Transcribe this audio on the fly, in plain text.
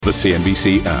The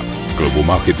CNBC app. Global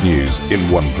market news in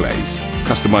one place.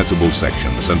 Customizable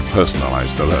sections and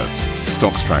personalized alerts.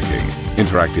 Stocks tracking,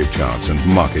 interactive charts and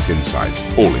market insights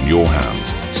all in your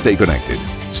hands. Stay connected.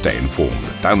 Stay informed.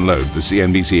 Download the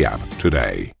CNBC app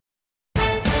today.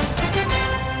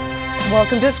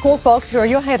 Welcome to Squawk Box. Here are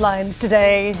your headlines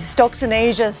today. Stocks in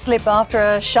Asia slip after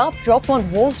a sharp drop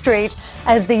on Wall Street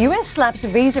as the US slaps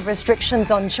visa restrictions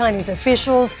on Chinese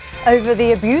officials over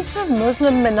the abuse of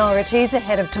Muslim minorities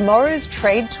ahead of tomorrow's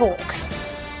trade talks.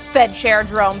 Fed Chair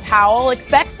Jerome Powell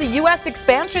expects the U.S.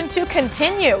 expansion to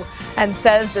continue and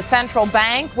says the central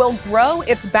bank will grow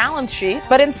its balance sheet,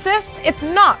 but insists it's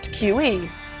not QE.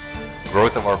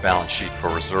 Growth of our balance sheet for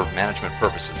reserve management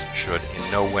purposes should in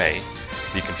no way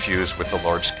be confused with the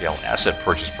large-scale asset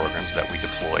purchase programs that we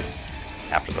deployed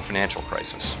after the financial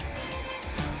crisis.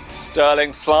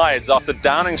 Sterling slides after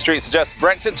Downing Street suggests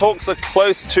Brexit talks are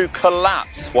close to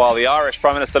collapse, while the Irish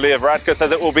Prime Minister Leo Varadkar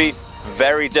says it will be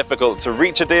very difficult to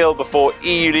reach a deal before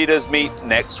EU leaders meet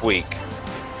next week.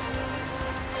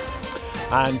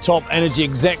 And top energy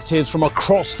executives from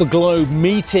across the globe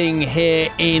meeting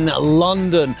here in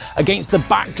London against the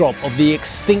backdrop of the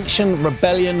Extinction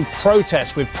Rebellion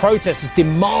protests, with protesters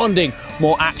demanding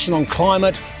more action on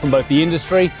climate from both the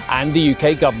industry and the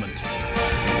UK government.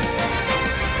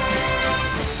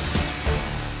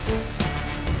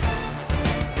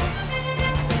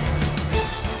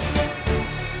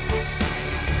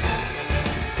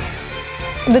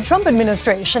 The Trump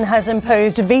administration has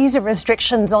imposed visa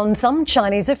restrictions on some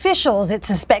Chinese officials it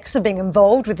suspects of being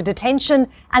involved with the detention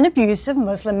and abuse of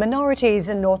Muslim minorities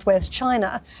in northwest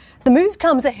China. The move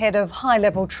comes ahead of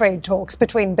high-level trade talks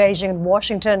between Beijing and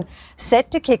Washington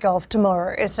set to kick off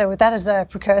tomorrow. So with that as a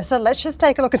precursor, let's just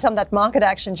take a look at some of that market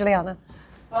action. Juliana.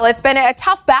 Well, it's been a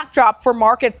tough backdrop for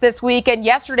markets this week, and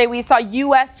yesterday we saw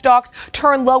U.S. stocks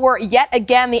turn lower yet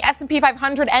again. The S&P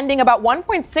 500 ending about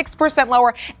 1.6%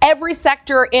 lower, every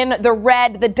sector in the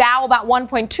red, the Dow about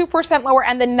 1.2% lower,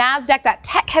 and the NASDAQ, that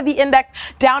tech-heavy index,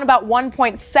 down about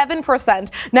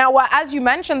 1.7%. Now, as you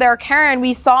mentioned there, Karen,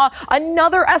 we saw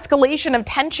another escalation of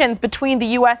tensions between the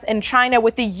U.S. and China,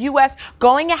 with the U.S.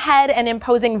 going ahead and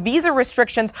imposing visa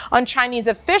restrictions on Chinese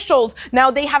officials. Now,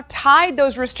 they have tied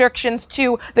those restrictions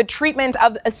to the treatment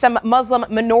of some Muslim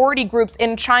minority groups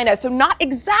in China. So not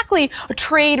exactly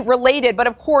trade related, but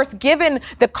of course, given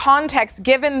the context,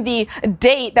 given the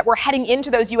date that we're heading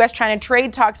into those U.S.-China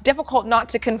trade talks, difficult not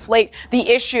to conflate the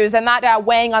issues, and that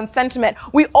weighing on sentiment.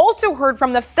 We also heard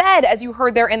from the Fed, as you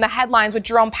heard there in the headlines, with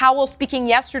Jerome Powell speaking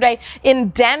yesterday in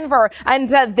Denver. And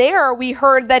there we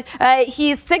heard that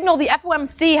he signaled the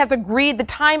FOMC has agreed the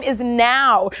time is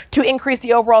now to increase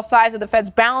the overall size of the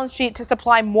Fed's balance sheet to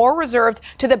supply more reserves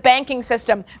to the banking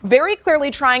system, very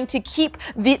clearly trying to keep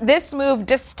this move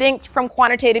distinct from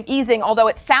quantitative easing, although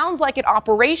it sounds like it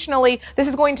operationally. This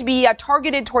is going to be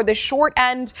targeted toward the short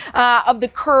end of the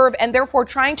curve, and therefore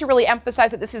trying to really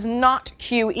emphasize that this is not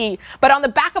QE. But on the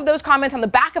back of those comments, on the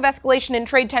back of escalation in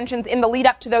trade tensions in the lead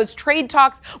up to those trade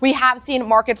talks, we have seen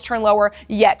markets turn lower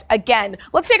yet again.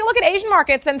 Let's take a look at Asian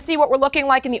markets and see what we're looking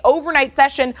like in the overnight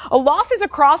session. Losses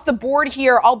across the board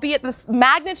here, albeit the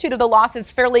magnitude of the loss is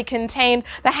fairly contained.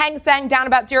 The Hang Seng down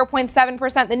about 0.7%.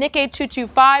 The Nikkei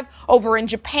 225 over in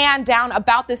Japan down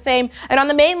about the same. And on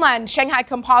the mainland, Shanghai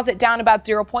Composite down about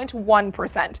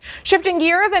 0.1%. Shifting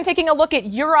gears and taking a look at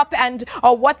Europe and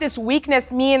what this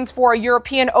weakness means for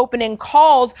European opening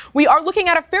calls, we are looking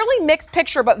at a fairly mixed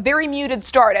picture, but very muted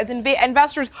start, as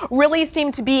investors really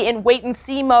seem to be in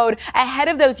wait-and-see mode ahead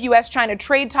of those U.S.-China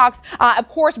trade talks. Of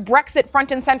course, Brexit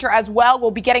front and center as well. We'll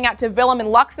be getting out to Willem in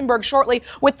Luxembourg shortly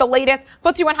with the latest.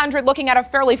 FTSE 100 looking at a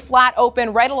fairly flat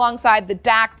open right alongside the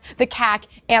DAX, the CAC,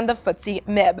 and the FTSE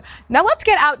MIB. Now let's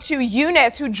get out to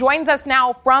Eunice, who joins us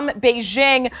now from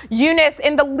Beijing. Eunice,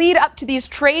 in the lead up to these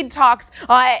trade talks,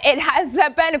 it has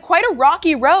been quite a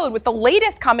rocky road, with the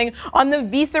latest coming on the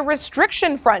visa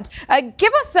restriction front.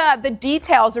 Give us the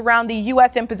details around the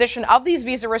U.S. imposition of these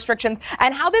visa restrictions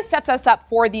and how this sets us up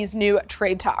for these new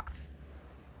trade talks.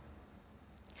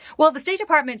 Well, the State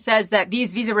Department says that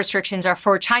these visa restrictions are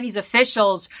for Chinese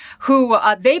officials who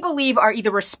they believe are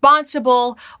either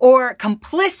responsible or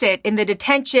complicit in the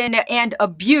detention and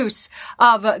abuse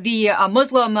of the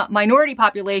Muslim minority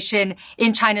population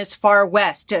in China's far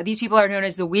west. These people are known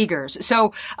as the Uyghurs.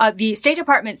 So the State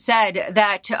Department said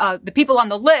that the people on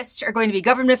the list are going to be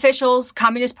government officials,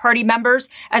 Communist Party members,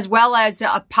 as well as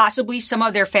possibly some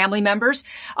of their family members.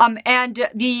 And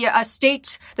the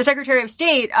Secretary of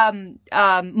State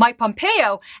Mike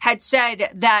Pompeo had said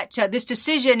that this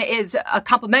decision is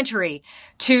complementary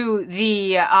to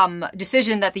the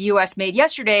decision that the U.S. made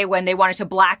yesterday when they wanted to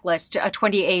blacklist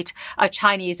 28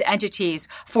 Chinese entities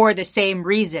for the same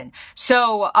reason.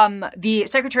 So the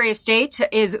Secretary of State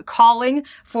is calling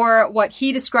for what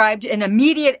he described an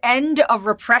immediate end of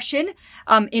repression,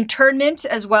 internment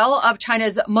as well of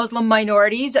China's Muslim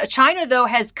minorities. China, though,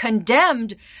 has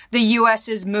condemned the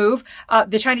U.S.'s move.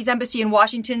 The Chinese embassy in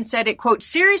Washington said it, quote,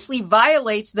 seriously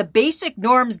violates the basic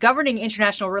norms governing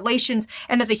international relations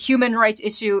and that the human rights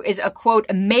issue is a, quote,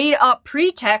 made-up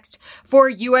pretext for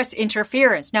U.S.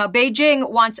 interference. Now, Beijing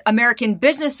wants American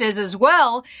businesses as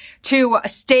well to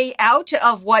stay out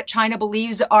of what China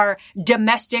believes are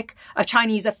domestic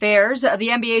Chinese affairs. The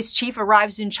NBA's chief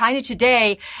arrives in China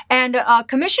today, and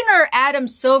Commissioner Adam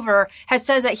Silver has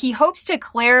said that he hopes to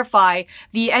clarify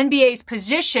the NBA's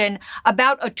position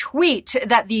about a tweet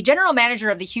that the general manager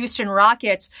of the Houston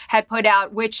Rockets had put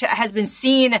out, which has been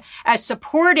seen as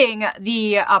supporting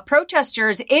the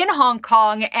protesters in Hong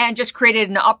Kong and just created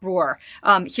an uproar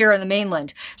here on the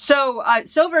mainland. So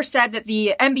Silver said that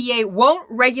the NBA won't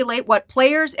regulate what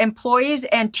players, employees,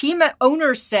 and team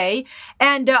owners say.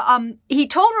 And he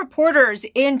told reporters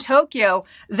in Tokyo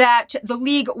that the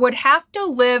league would have to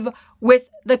live with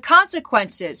the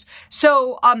consequences.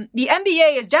 So the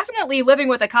NBA is definitely living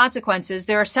with the consequences.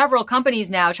 There are several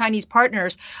companies now, Chinese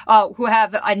partners, who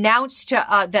have announced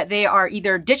that they are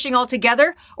either ditching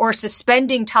altogether or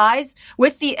suspending ties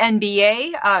with the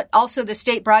NBA. Also, the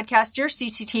state broadcaster,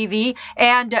 CCTV,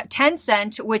 and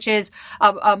Tencent, which is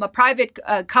a private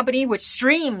company which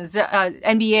streams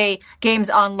NBA games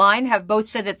online, have both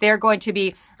said that they're going to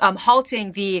be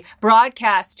halting the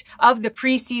broadcast of the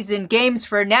preseason games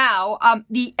for now.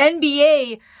 The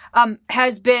NBA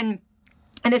has been,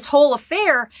 and this whole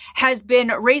affair has been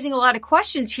raising a lot of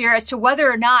questions here as to whether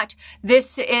or not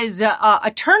this is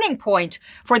a turning point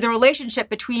for the relationship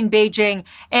between Beijing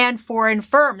and foreign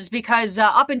firms. Because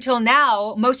up until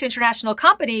now, most international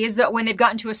companies, when they've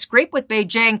gotten to a scrape with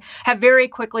Beijing, have very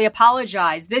quickly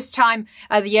apologized. This time,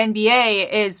 the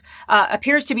NBA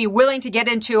appears to be willing to get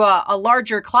into a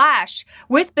larger clash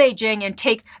with Beijing and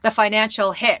take the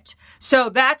financial hit. So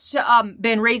that's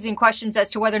been raising questions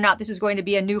as to whether or not this is going to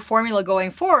be a new formula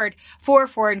going forward for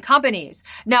foreign companies.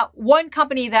 Now, one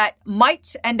company that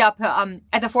might end up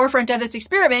at the forefront of this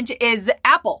experiment is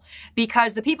Apple,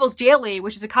 because the People's Daily,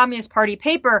 which is a Communist Party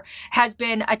paper, has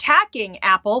been attacking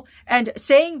Apple and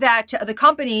saying that the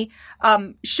company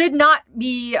should not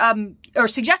be, or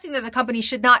suggesting that the company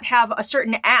should not have a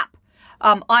certain app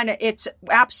on its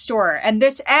app store. And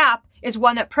this app is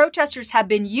one that protesters have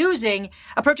been using,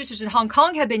 protesters in Hong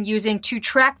Kong have been using to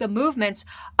track the movements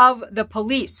of the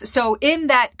police. So in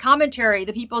that commentary,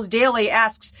 the People's Daily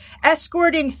asks,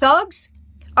 escorting thugs?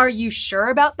 Are you sure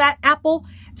about that, Apple?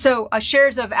 So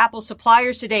shares of Apple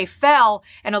suppliers today fell,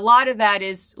 and a lot of that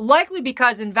is likely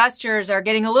because investors are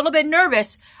getting a little bit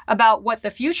nervous about what the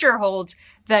future holds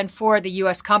then for the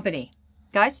U.S. company.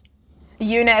 Guys?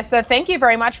 Eunice, thank you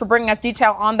very much for bringing us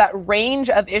detail on that range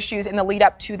of issues in the lead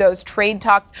up to those trade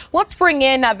talks. Let's bring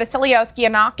in Vasilios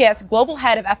Giannakis, Global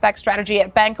Head of FX Strategy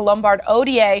at Bank Lombard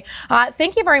Odier.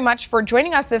 Thank you very much for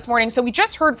joining us this morning. So we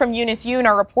just heard from Eunice Yoon,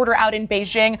 our reporter out in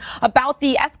Beijing, about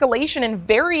the escalation in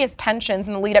various tensions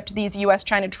in the lead up to these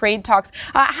U.S.-China trade talks.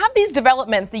 Have these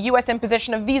developments, the U.S.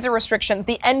 imposition of visa restrictions,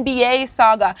 the NBA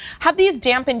saga, have these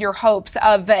dampened your hopes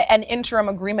of an interim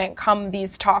agreement come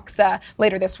these talks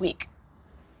later this week?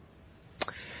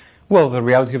 Well, the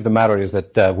reality of the matter is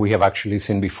that we have actually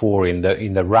seen before in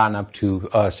the run-up to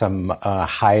some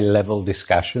high-level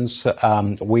discussions.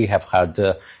 We have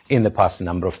had in the past a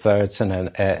number of threats and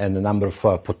a number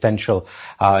of potential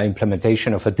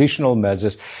implementation of additional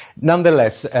measures.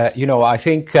 Nonetheless, I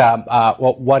think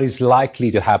what is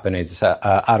likely to happen is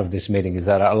out of this meeting is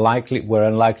that we're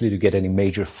unlikely to get any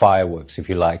major fireworks, if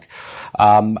you like.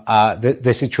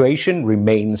 The situation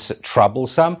remains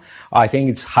troublesome. I think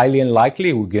it's highly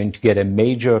unlikely we're going to get a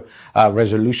major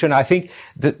resolution. I think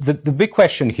the big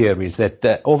question here is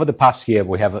that over the past year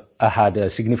we have had a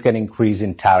significant increase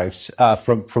in tariffs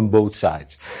from both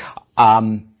sides.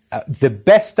 The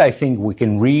best I think we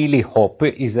can really hope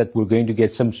is that we're going to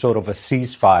get some sort of a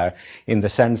ceasefire in the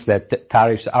sense that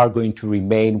tariffs are going to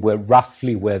remain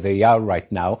roughly where they are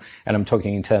right now. And I'm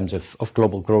talking in terms of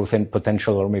global growth and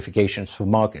potential ramifications for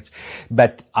markets.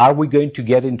 But are we going to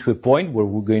get into a point where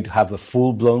we're going to have a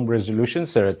full-blown resolution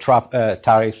so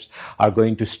tariffs are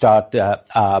going to start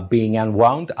being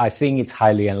unwound? I think it's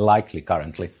highly unlikely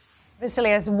currently.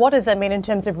 Vasilios, what does that mean in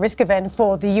terms of risk event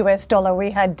for the US dollar? We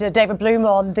had David Bloom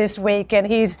on this week, and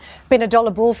he's been a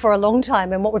dollar bull for a long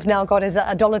time. And what we've now got is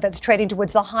a dollar that's trading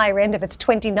towards the higher end of its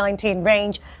 2019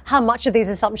 range. How much of these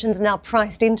assumptions are now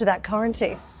priced into that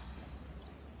currency?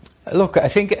 Look, I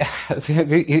think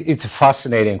it's a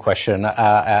fascinating question,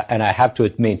 and I have to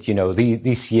admit,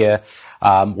 this year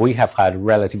we have had a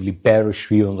relatively bearish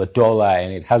view on the dollar,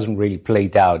 and it hasn't really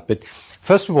played out. But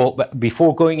first of all,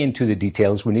 before going into the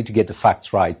details, we need to get the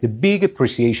facts right. The big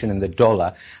appreciation in the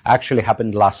dollar actually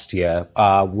happened last year,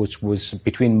 which was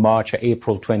between March and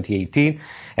April 2018,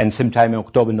 and sometime in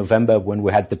October, November, when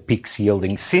we had the peaks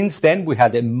yielding. Since then, we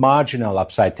had a marginal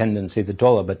upside tendency in the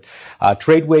dollar, but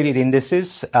trade-weighted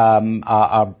indices are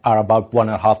about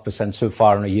 1.5% so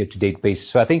far on a year-to-date basis.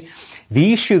 So I think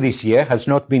the issue this year has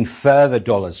not been further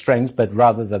dollar strength, but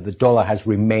rather that the dollar has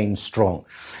remained strong.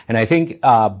 And I think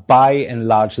by and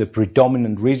large, the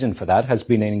predominant reason for that has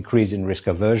been an increase in risk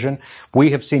aversion.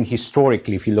 We have seen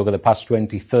historically, if you look at the past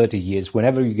 20, 30 years,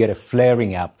 whenever you get a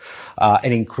flaring up,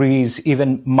 an increase,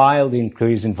 even mild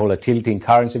increase in volatility, in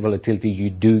currency volatility, you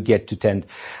do get to tend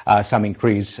some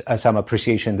increase, some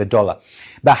appreciation in the dollar.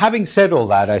 But having said all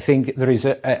that, I think there is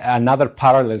another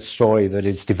parallel story that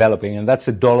is developing, and that's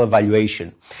the dollar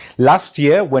valuation. Last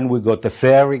year, when we got the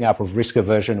flaring up of risk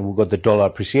aversion, we got the dollar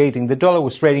appreciating, the dollar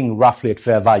was trading roughly at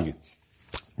fair value.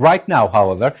 Right now,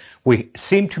 however, we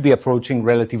seem to be approaching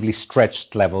relatively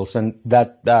stretched levels, and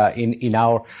that in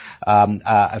our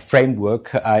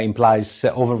framework implies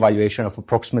overvaluation of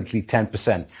approximately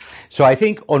 10%. So I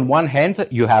think on one hand,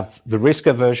 you have the risk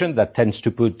aversion that tends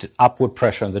to put upward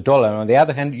pressure on the dollar, and on the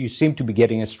other hand, you seem to be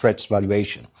getting a stretched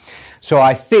valuation. So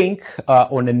I think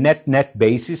on a net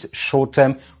basis, short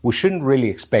term, we shouldn't really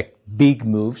expect big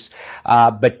moves.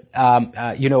 But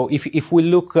if we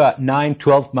look 9,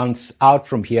 12 months out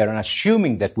from here, and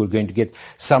assuming that we're going to get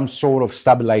some sort of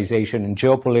stabilization in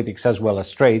geopolitics as well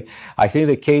as trade, I think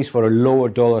the case for a lower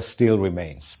dollar still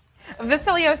remains.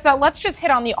 Vasilios, let's just hit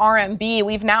on the RMB.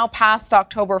 We've now passed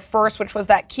October 1st, which was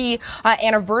that key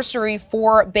anniversary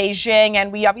for Beijing, and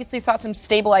we obviously saw some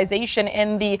stabilization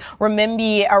in the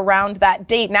renminbi around that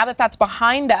date. Now that that's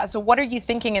behind us, what are you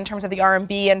thinking in terms of the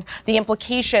RMB and the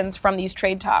implications from these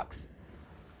trade talks?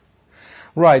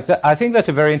 Right. I think that's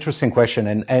a very interesting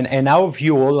question. And our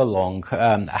view all along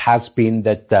has been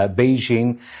that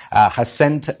Beijing has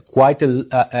sent quite a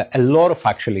lot of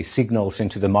actually signals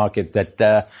into the market that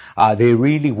they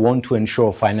really want to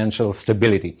ensure financial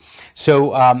stability.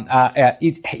 So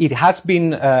it has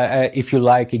been, if you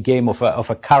like, a game of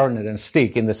a carrot and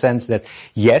stick, in the sense that,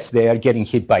 yes, they are getting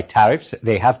hit by tariffs.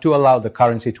 They have to allow the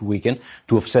currency to weaken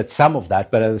to offset some of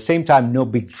that. But at the same time, no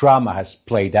big drama has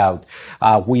played out.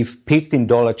 We've peaked in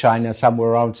dollar China somewhere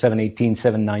around 718,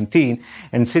 719.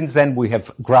 And since then, we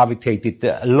have gravitated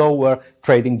lower,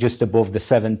 trading just above the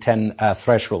 710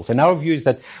 threshold. And our view is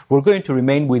that we're going to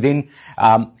remain within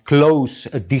close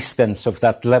distance of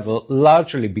that level,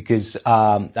 largely because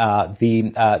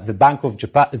the Bank of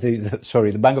Japan,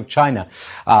 the Bank of China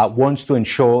wants to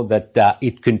ensure that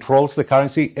it controls the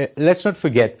currency. Let's not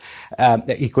forget,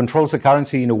 it controls the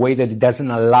currency in a way that it doesn't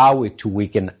allow it to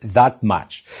weaken that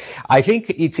much. I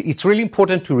think it's really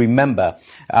important to remember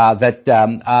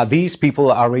that these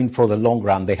people are in for the long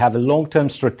run. They have a long-term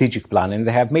strategic plan, and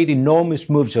they have made enormous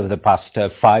moves over the past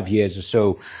 5 years or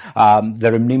so.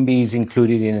 The renminbi is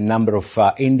included in a number of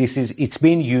indices. It's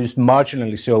been used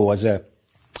marginally so as a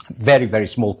very, very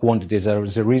small quantities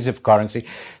as a reserve currency.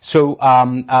 So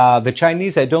the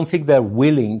Chinese, I don't think they're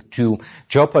willing to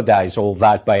jeopardize all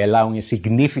that by allowing a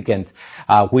significant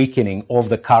weakening of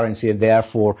the currency, and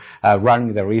therefore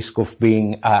running the risk of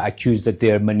being accused that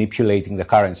they're manipulating the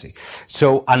currency.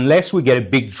 So unless we get a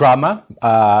big drama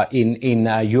in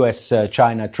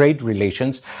US-China trade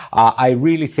relations, I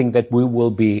really think that we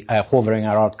will be hovering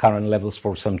around current levels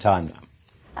for some time now.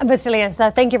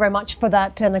 Vasilios, thank you very much for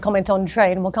that and the comments on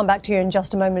trade. And we'll come back to you in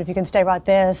just a moment if you can stay right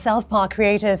there. South Park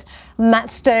creators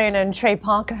Matt Stone and Trey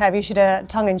Parker have issued a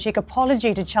tongue-in-cheek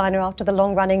apology to China after the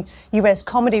long-running US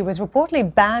comedy was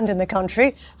reportedly banned in the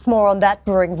country. For more on that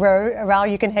brewing row,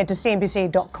 you can head to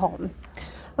CNBC.com.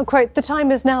 A quote, "The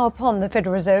time is now upon the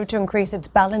Federal Reserve to increase its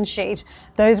balance sheet."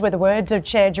 Those were the words of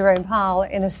Chair Jerome Powell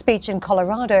in a speech in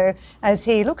Colorado as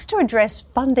he looks to address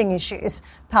funding issues.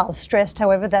 Powell stressed,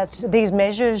 however, that these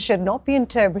measures should not be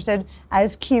interpreted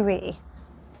as QE.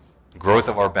 Growth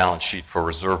of our balance sheet for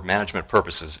reserve management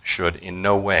purposes should in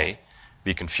no way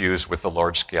be confused with the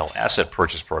large-scale asset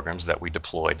purchase programs that we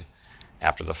deployed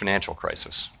after the financial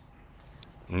crisis.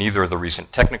 Neither the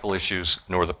recent technical issues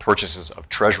nor the purchases of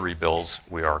Treasury bills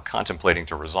we are contemplating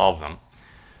to resolve them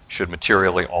should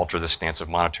materially alter the stance of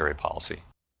monetary policy.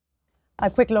 A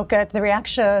quick look at the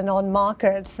reaction on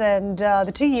markets, and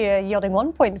the 2-year yielding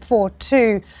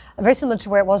 1.42, very similar to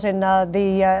where it was in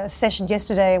the session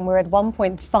yesterday, and we're at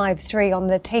 1.53 on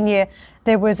the 10-year.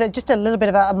 There was just a little bit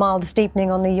of a mild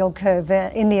steepening on the yield curve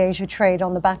in the Asia trade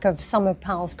on the back of some of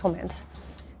Powell's comments.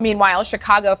 Meanwhile,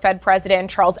 Chicago Fed President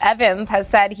Charles Evans has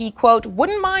said he, quote,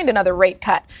 wouldn't mind another rate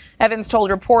cut. Evans told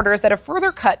reporters that a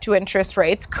further cut to interest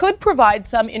rates could provide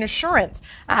some insurance,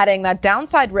 adding that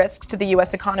downside risks to the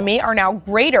U.S. economy are now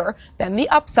greater than the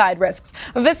upside risks.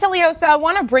 Vasilios, I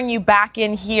want to bring you back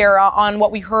in here on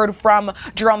what we heard from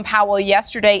Jerome Powell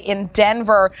yesterday in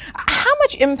Denver. How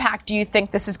much impact do you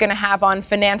think this is going to have on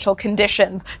financial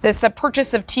conditions? This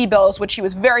purchase of T-bills, which he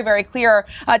was very, very clear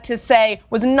to say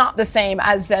was not the same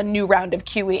as a new round of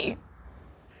QE.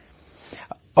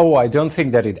 Oh, I don't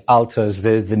think that it alters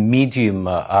the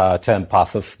medium-term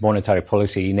path of monetary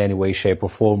policy in any way, shape or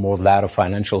form, or that of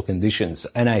financial conditions.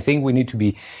 And I think we need to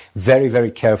be very, very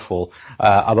careful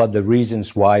about the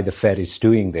reasons why the Fed is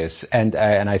doing this. And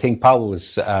I think Powell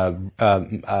was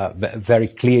very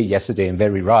clear yesterday and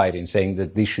very right in saying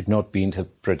that this should not be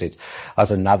interpreted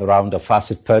as another round of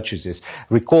asset purchases.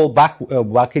 Recall back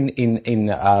in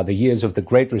the years of the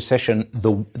Great Recession,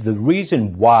 the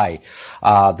reason why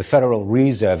the Federal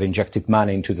Reserve injected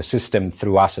money into the system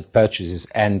through asset purchases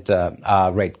and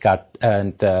rate cut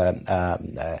and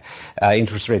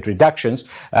interest rate reductions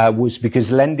was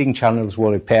because lending channels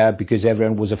were impaired, because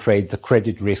everyone was afraid the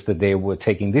credit risk that they were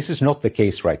taking. This is not the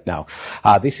case right now.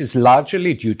 This is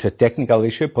largely due to a technical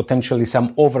issue, potentially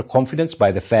some overconfidence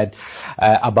by the Fed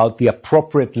about the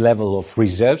appropriate level of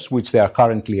reserves, which they are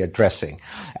currently addressing.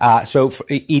 So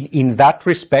in that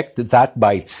respect, that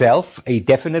by itself, it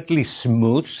definitely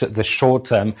smooths the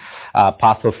short-term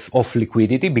path of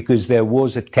liquidity, because there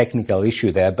was a technical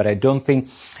issue there, but I don't think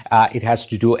it has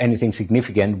to do anything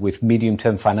significant with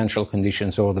medium-term financial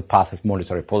conditions or the path of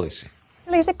monetary policy.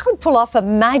 It could pull off a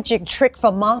magic trick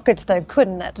for markets, though,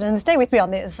 couldn't it? And stay with me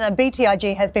on this.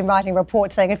 BTIG has been writing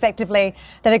reports saying effectively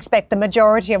that expect the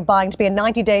majority of buying to be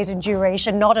 90 days in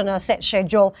duration, not on a set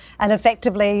schedule. And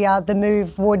effectively, the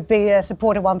move would be a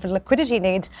supportive one for liquidity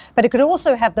needs. But it could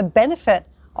also have the benefit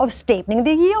of steepening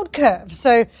the yield curve.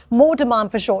 So more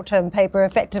demand for short-term paper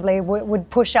effectively would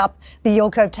push up the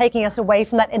yield curve, taking us away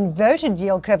from that inverted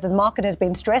yield curve that the market has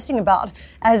been stressing about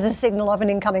as a signal of an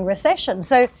incoming recession.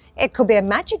 So it could be a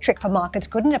magic trick for markets,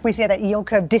 couldn't it, if we see that yield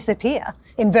curve disappear,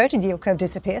 inverted yield curve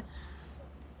disappear?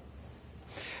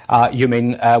 You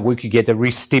mean we could get a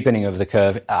re-steepening of the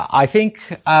curve? I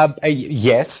think,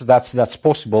 yes, that's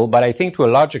possible. But I think to a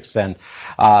large extent,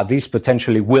 this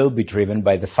potentially will be driven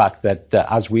by the fact that,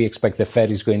 as we expect, the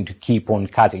Fed is going to keep on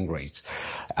cutting rates.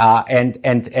 And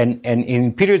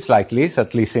in periods like this,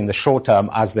 at least in the short term,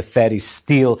 as the Fed is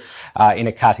still in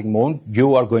a cutting mode,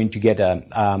 you are going to get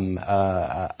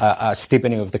a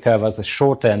steepening of the curve as the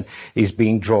short end is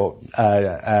being drawn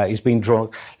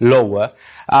lower.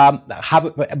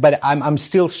 But I'm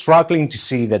still struggling to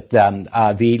see that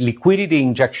the liquidity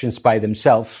injections by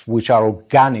themselves, which are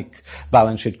organic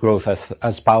balance sheet growth,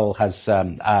 as Powell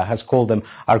has called them,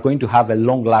 are going to have a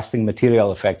long-lasting material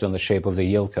effect on the shape of the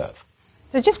yield curve.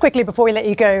 So just quickly before we let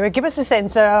you go, give us a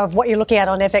sense of what you're looking at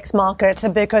on FX markets,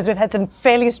 because we've had some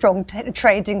fairly strong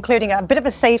trades, including a bit of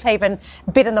a safe haven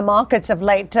bid in the markets of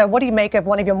late. What do you make of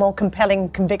one of your more compelling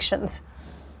convictions?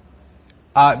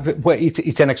 Well,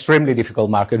 it's an extremely difficult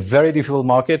market, very difficult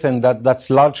market, and that's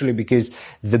largely because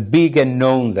the big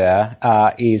unknown there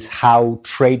is how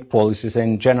trade policies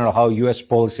and in general how U.S.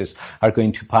 policies are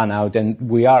going to pan out, and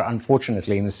we are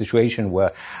unfortunately in a situation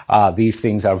where these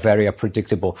things are very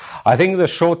unpredictable. I think in the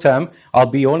short term, I'll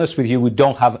be honest with you, we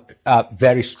don't have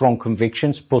very strong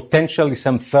convictions, potentially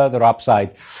some further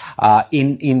upside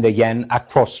in the yen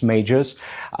across majors.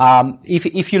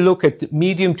 If you look at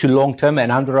medium to long term, and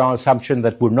under our assumption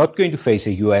that we're not going to face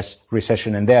a U.S.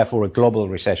 recession and therefore a global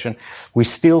recession, we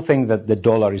still think that the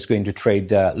dollar is going to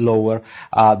trade lower.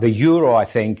 The euro, I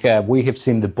think, we have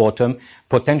seen the bottom.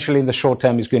 Potentially in the short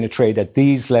term is going to trade at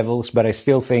these levels, but I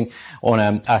still think on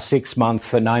a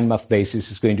 6-month, 9-month basis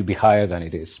is going to be higher than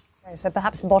it is. So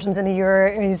perhaps the bottoms in the euro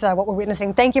is what we're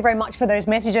witnessing. Thank you very much for those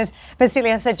messages.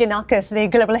 Vasilios Giannakis, the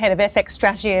Global Head of FX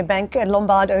Strategy at Bank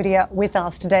Lombard Odier, with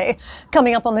us today.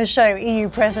 Coming up on the show, EU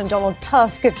President Donald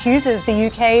Tusk accuses the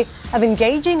UK of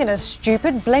engaging in a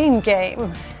stupid blame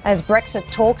game as Brexit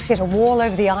talks hit a wall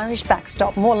over the Irish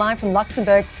backstop. More live from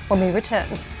Luxembourg when we return.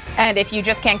 And if you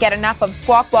just can't get enough of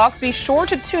Squawk Box, be sure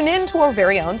to tune in to our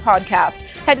very own podcast.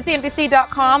 Head to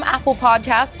CNBC.com, Apple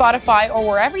Podcasts, Spotify, or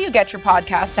wherever you get your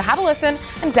podcasts to have a listen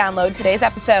and download today's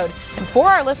episode. And for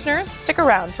our listeners, stick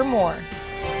around for more.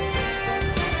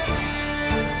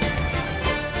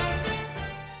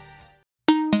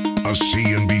 a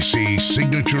CNBC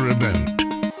signature event.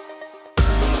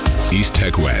 East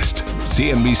Tech West,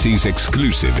 CNBC's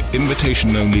exclusive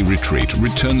invitation-only retreat,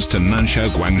 returns to Nansha,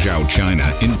 Guangzhou,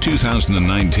 China in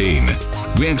 2019.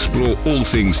 We explore all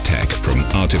things tech, from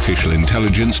artificial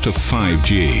intelligence to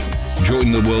 5G.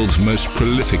 Join the world's most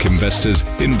prolific investors,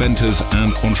 inventors,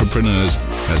 and entrepreneurs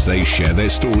as they share their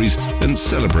stories and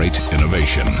celebrate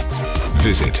innovation.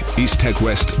 Visit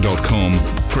easttechwest.com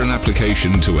for an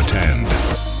application to attend.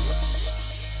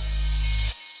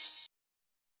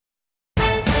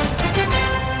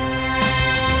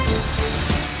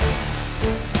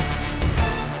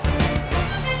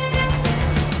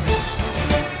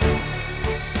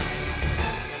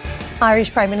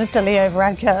 Irish Prime Minister Leo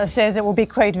Varadkar says it will be,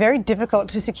 quote, very difficult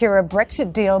to secure a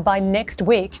Brexit deal by next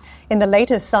week, in the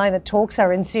latest sign that talks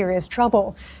are in serious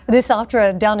trouble. This after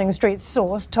a Downing Street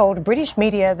source told British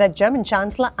media that German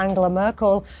Chancellor Angela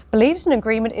Merkel believes an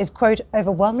agreement is, quote,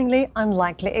 overwhelmingly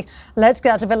unlikely. Let's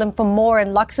get out to Willem for more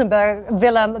in Luxembourg.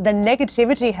 Willem, the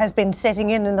negativity has been setting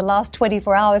in the last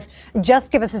 24 hours.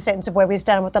 Just give us a sense of where we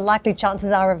stand, what the likely chances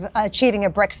are of achieving a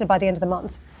Brexit by the end of the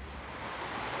month.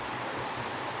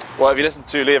 Well, if you listen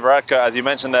to Leo Varadkar, as you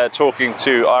mentioned there, talking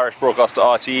to Irish broadcaster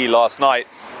RTE last night,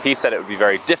 he said it would be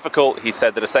very difficult. He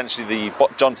said that essentially the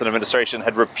Johnson administration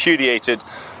had repudiated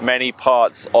many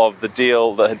parts of the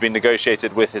deal that had been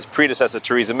negotiated with his predecessor,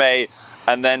 Theresa May,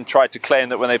 and then tried to claim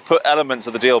that when they put elements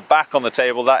of the deal back on the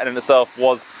table, that in itself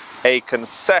was a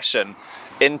concession.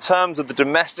 In terms of the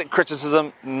domestic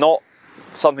criticism, not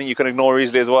something you can ignore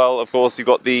easily as well. Of course, you've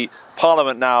got the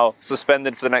Parliament now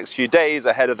suspended for the next few days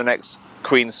ahead of the next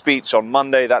Queen's speech on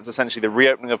Monday. That's essentially the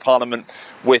reopening of Parliament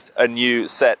with a new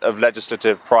set of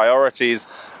legislative priorities.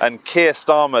 And Keir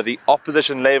Starmer, the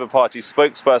opposition Labour Party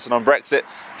spokesperson on Brexit,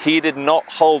 he did not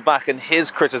hold back in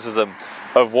his criticism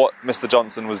of what Mr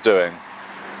Johnson was doing.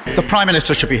 The Prime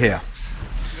Minister should be here.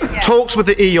 Talks with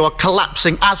the EU are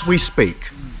collapsing as we speak.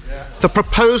 The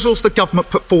proposals the government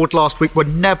put forward last week were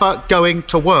never going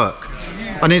to work.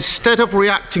 And instead of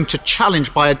reacting to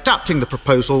challenge by adapting the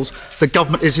proposals, the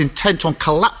government is intent on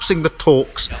collapsing the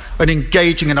talks and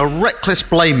engaging in a reckless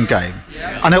blame game.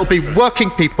 And it'll be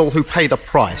working people who pay the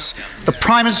price. The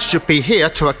Prime Minister should be here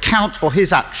to account for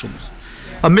his actions.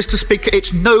 And Mr Speaker,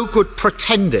 it's no good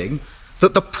pretending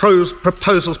that the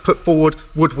proposals put forward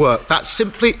would work. That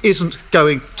simply isn't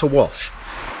going to wash.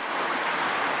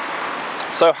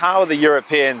 So how are the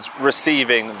Europeans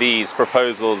receiving these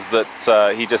proposals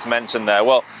that he just mentioned there?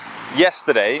 Well,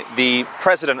 yesterday, the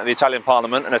president of the Italian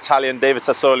Parliament, an Italian, David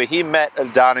Sassoli, he met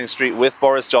at Downing Street with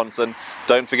Boris Johnson.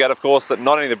 Don't forget, of course, that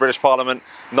not only the British Parliament,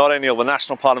 not only all the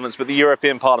national parliaments, but the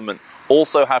European Parliament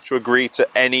also have to agree to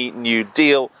any new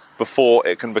deal before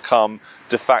it can become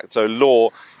de facto law.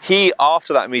 He,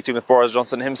 after that meeting with Boris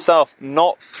Johnson himself,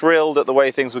 not thrilled at the way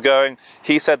things were going.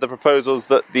 He said the proposals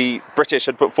that the British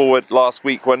had put forward last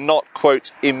week were not,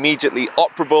 quote, immediately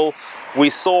operable.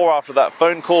 We saw after that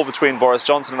phone call between Boris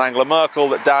Johnson and Angela Merkel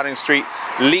that Downing Street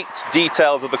leaked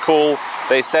details of the call.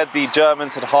 They said the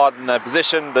Germans had hardened their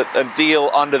position, that a deal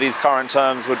under these current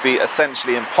terms would be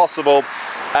essentially impossible.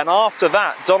 And after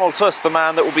that, Donald Tusk, the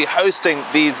man that will be hosting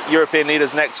these European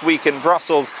leaders next week in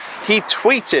Brussels, he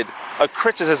tweeted a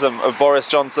criticism of Boris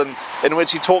Johnson in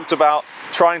which he talked about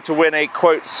trying to win a,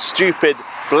 quote, stupid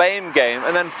blame game.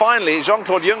 And then finally,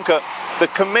 Jean-Claude Juncker, the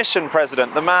Commission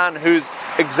President, the man whose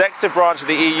executive branch of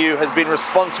the EU has been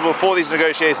responsible for these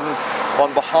negotiations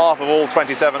on behalf of all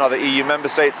 27 other EU member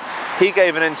states, he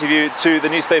gave an interview to the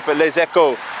newspaper Les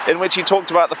Echos in which he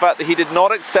talked about the fact that he did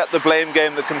not accept the blame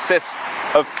game that consists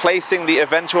of placing the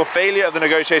eventual failure of the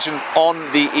negotiations on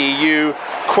the EU.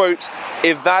 Quote,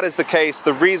 if that is the case,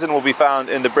 the reason will be found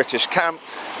in the British camp.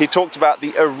 He talked about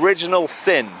the original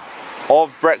sin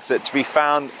of Brexit to be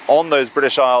found on those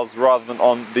British Isles rather than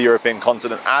on the European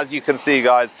continent. As you can see,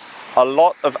 guys, a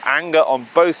lot of anger on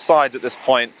both sides at this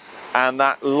point, and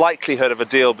that likelihood of a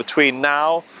deal between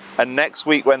now and next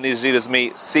week when these leaders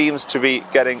meet seems to be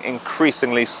getting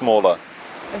increasingly smaller.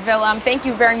 Willem, thank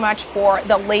you very much for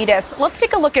the latest. Let's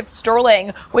take a look at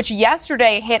sterling, which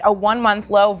yesterday hit a one-month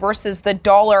low versus the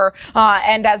dollar.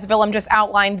 And as Willem just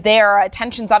outlined there,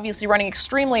 tensions obviously running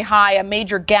extremely high, a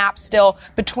major gap still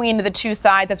between the two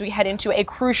sides as we head into a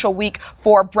crucial week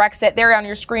for Brexit. There on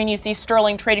your screen, you see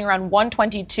sterling trading around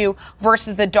 122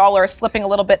 versus the dollar, slipping a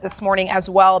little bit this morning as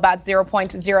well, about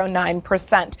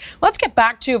 0.09%. Let's get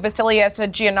back to Vasilios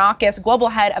Giannakis, global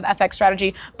head of FX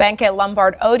strategy, Banque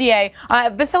Lombard Odier.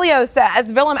 Vasilios,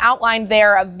 as Willem outlined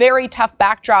there, a very tough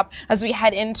backdrop as we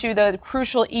head into the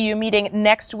crucial EU meeting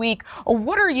next week.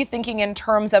 What are you thinking in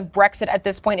terms of Brexit at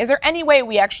this point? Is there any way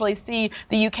we actually see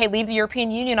the UK leave the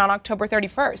European Union on October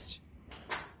 31st?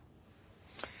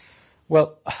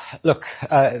 Well, look,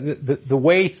 the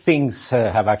way things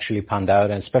have actually panned out,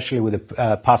 and especially with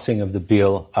the passing of the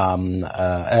bill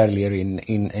earlier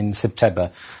in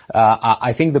September,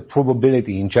 I think the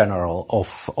probability in general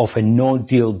of a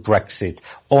no-deal Brexit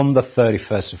on the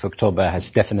 31st of October has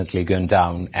definitely gone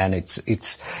down, and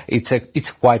it's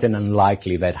quite an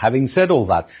unlikely bet. Having said all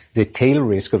that, the tail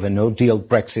risk of a no-deal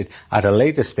Brexit at a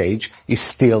later stage is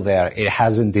still there. It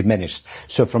hasn't diminished.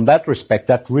 So from that respect,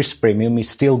 that risk premium is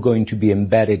still going to be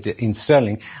embedded in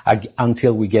sterling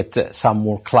until we get some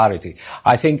more clarity.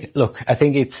 I think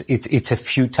it's a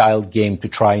futile game to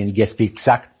try and guess the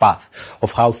exact path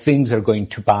of how things are going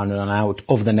to pan out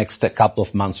over the next couple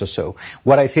of months or so.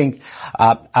 What I think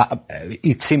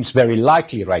it seems very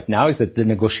likely right now is that the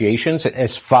negotiations,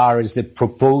 as far as the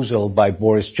proposal by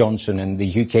Boris Johnson and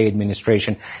the UK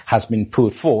administration has been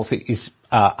put forth, is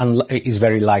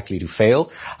very likely to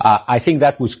fail. I think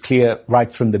that was clear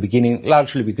right from the beginning,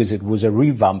 largely because it was a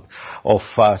revamp of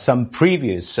some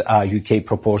previous UK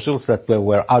proposals that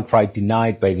were outright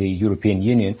denied by the European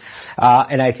Union.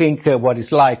 And I think what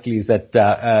is likely is that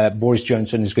Boris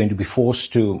Johnson is going to be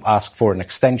forced to ask for an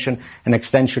extension. An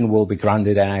extension will be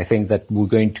granted, and I think that we're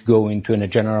going to go into a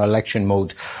general election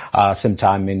mode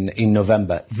sometime in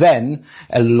November. Then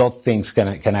a lot of things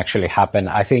can actually happen.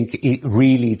 I think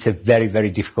it's a very, very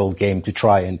difficult game to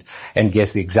try and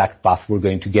guess the exact path we're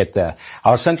going to get there.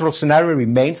 Our central scenario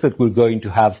remains that we're going to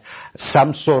have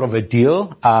some sort of a deal,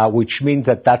 which means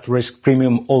that risk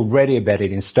premium already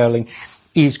embedded in sterling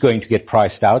is going to get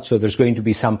priced out. So there's going to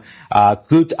be some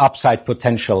good upside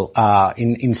potential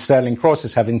in sterling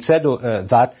crosses. Having said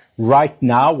that, right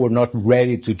now we're not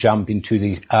ready to jump into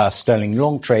the sterling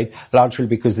long trade, largely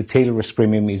because the tail risk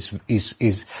premium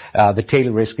the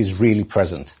tail risk is really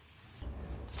present.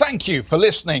 Thank you for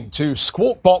listening to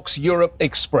Squawk Box Europe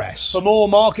Express. For more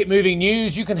market-moving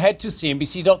news, you can head to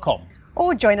CNBC.com.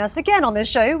 Or join us again on the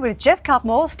show with Jeff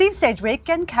Cutmore, Steve Sedgwick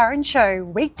and Karen Cho,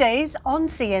 weekdays on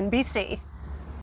CNBC.